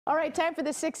All right, time for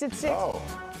the 6 at 6. Oh.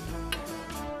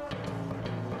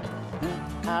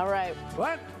 All right.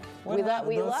 What? We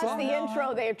lost the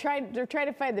intro. They're trying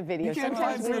to find the video. You can't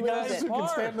find three guys who can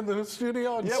stand in the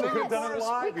studio and Yeah, we could have done it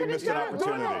live. You missed an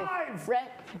opportunity.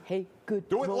 Brett, hey, good.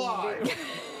 Do it live.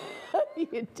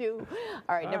 You do.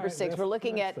 All right, number 6. We're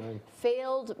looking at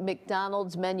failed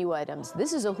McDonald's menu items.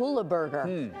 This is a hula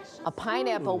burger, a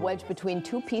pineapple wedged between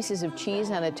 2 pieces of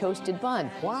cheese on a toasted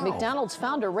bun. Wow. McDonald's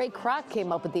founder Ray Kroc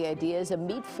came up with the idea as a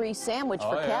meat-free sandwich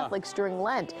for Catholics during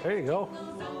Lent. There you go.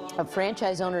 A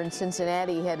franchise owner in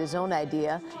Cincinnati had his own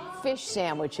idea. Fish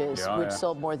sandwiches, which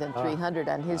sold more than 300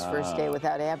 on his first day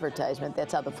without advertisement.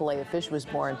 That's how the filet of fish was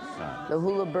born. The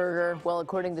hula burger, well,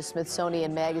 according to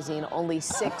Smithsonian Magazine, only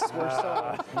 6 were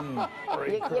sold.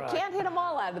 You can't hit them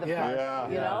all out of the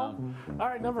park, you know? All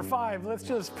right, number 5. Let's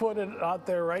just put it out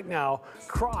there right now.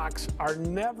 Crocs are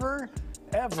never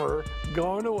ever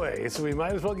going away, so we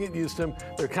might as well get used to them.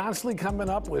 They're constantly coming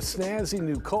up with snazzy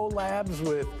new collabs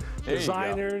with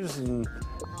designers and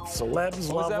celebs.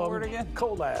 What was that word again?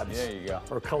 Collabs. There you go.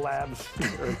 Or collabs,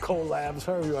 or collabs,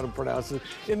 however you want to pronounce it.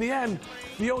 In the end,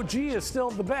 the OG is still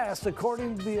the best.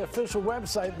 According to the official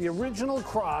website, the original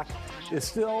Croc is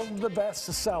still the best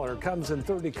seller. Comes in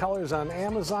 30 colors on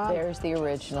Amazon. There's the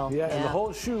original. Yeah, and the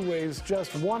whole shoe weighs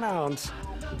just 1 ounce,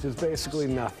 which is basically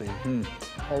nothing.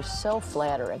 They're so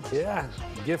flattering. Yeah,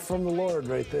 gift from the Lord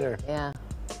right there. Yeah.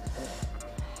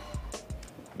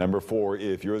 Number 4,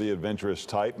 if you're the adventurous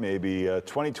type, maybe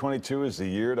 2022 is the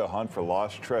year to hunt for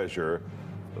lost treasure.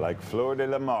 Like Flor de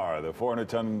la Mar, the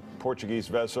 400-ton Portuguese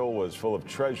vessel was full of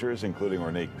treasures, including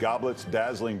ornate goblets,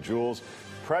 dazzling jewels,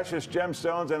 precious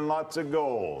gemstones, and lots of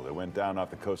gold. It went down off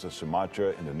the coast of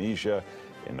Sumatra, Indonesia,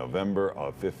 in November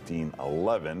of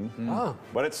 1511.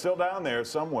 But it's still down there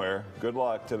somewhere. Good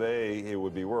luck. Today, it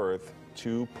would be worth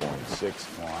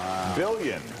 $2.6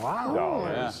 billion. Wow.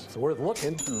 It's worth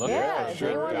looking. Yeah,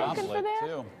 sure. Looking for that?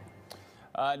 Too.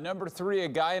 Number 3, a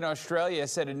guy in Australia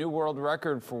set a new world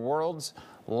record for world's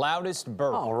loudest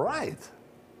burp. All right.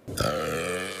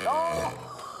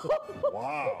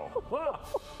 Wow.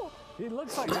 He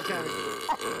looks like the kind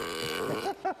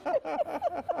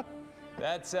of...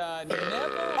 That's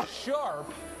Neville Sharp.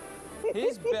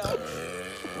 His belch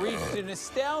reached an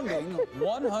astaunding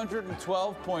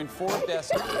 112.4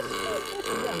 decibels. He's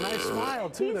got a nice smile,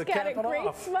 too, He's to got cap a it great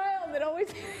off. smile that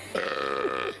always...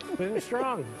 Finish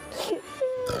strong.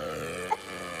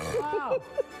 Wow.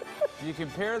 You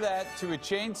compare that to a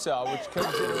chainsaw, which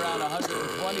comes in around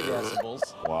 120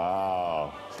 decibels.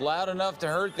 Wow. It's loud enough to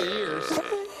hurt the ears.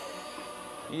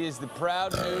 He is the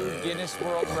proud new Guinness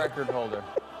World Record holder.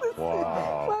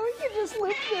 Wow. Well, we could just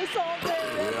lift this all day.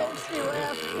 That makes me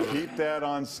laugh. Keep that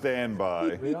on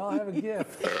standby. We all have a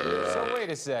gift. So wait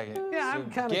a second. Yeah, I'm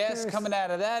kind of Gas curious. coming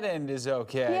out of that end is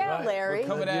okay. Yeah, Larry. But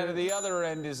coming out of the other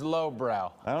end is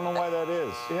lowbrow. I don't know why that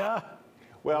is. Yeah.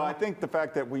 Well, I think the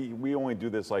fact that we only do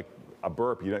this like a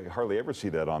burp, you hardly ever see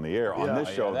that on the air. On this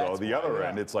show, though, the other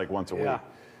end, it's like once a week.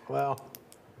 Well,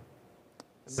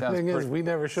 the Sounds thing is, pretty- we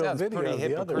never show Sounds video pretty of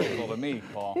the other hypocritical end. to me,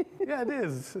 Paul. Yeah, it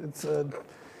is. It's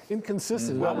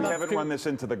inconsistent. Well, we haven't run this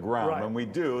into the ground. Right. When we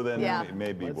do, then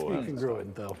maybe Let's we'll be have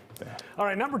congruent, though. All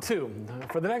right, number 2.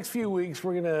 For the next few weeks,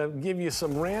 we're going to give you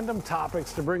some random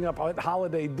topics to bring up at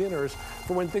holiday dinners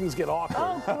for when things get awkward.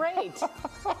 Oh, great.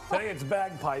 Today it's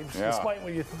bagpipes. Despite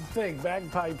what you think,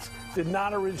 bagpipes did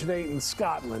not originate in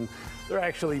Scotland. They're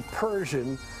actually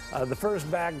Persian. The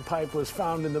first bagpipe was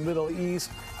found in the Middle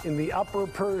East in the upper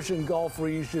Persian Gulf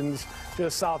regions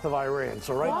just south of Iran.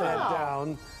 So write that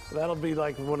down. That'll be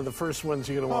like one of the first ones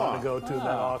you're going to want to go to, that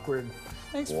awkward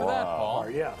Thanks for that, Paul.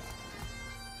 part. Yeah.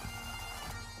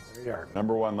 There you are.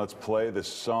 Number 1, let's play this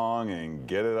song and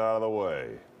get it out of the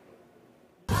way.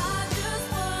 There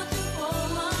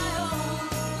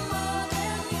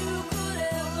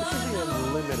should be a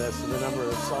limit as to the number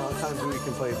of times we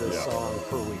can play this song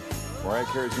per week. Mariah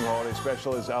Carey's new holiday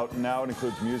special is out now. It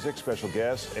includes music, special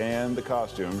guests, and the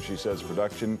costume. She says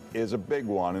production is a big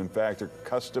one. In fact, her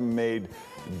custom-made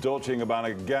Dolce &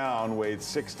 Gabbana gown weighed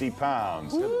 60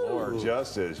 pounds. Good Lord.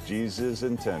 Just as Jesus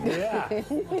intended. Yeah.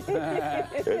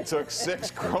 It took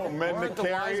 6 grown men Weren't to the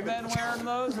carry wise men wearing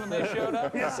those when they showed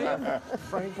up to see him?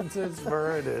 Frankincense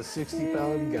fir and a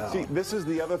 60-pound gown. See, this is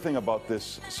the other thing about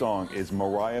this song is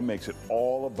Mariah makes it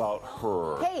all about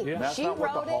her. Hey, And that's she not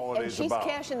what wrote the it, and holiday's she's about.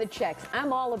 cashing the check. checks.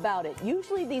 I'm all about it.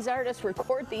 Usually these artists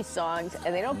record these songs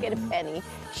and they don't get a penny.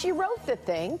 She wrote the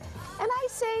thing, and I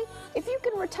say, if you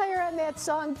can retire on that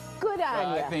song, good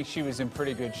on you. I think she was in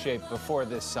pretty good shape before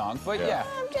this song, but yeah.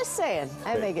 I'm just saying,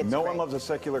 I think it's No great. one loves a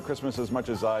secular Christmas as much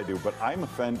as I do, but I'm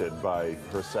offended by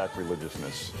her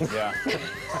sacrilegiousness. Yeah.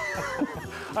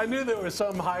 I knew there was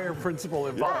some higher principle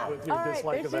involved with your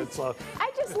dislike of that song. I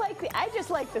just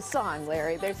like the song,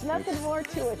 Larry. There's nothing more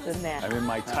to it than that. I'm in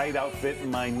my tight outfit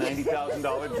and my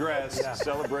 $90,000 dress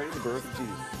celebrating the birth of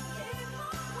Jesus.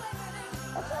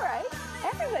 That's all right.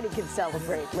 Everybody can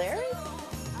celebrate, Larry.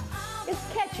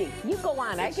 It's catchy. You go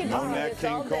on. I can No do Nat this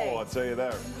King all day. Cole, I'll tell you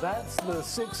that. That's the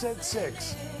 6 at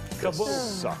 6. This Kaboom.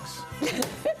 sucks.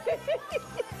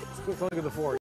 Look at the 4.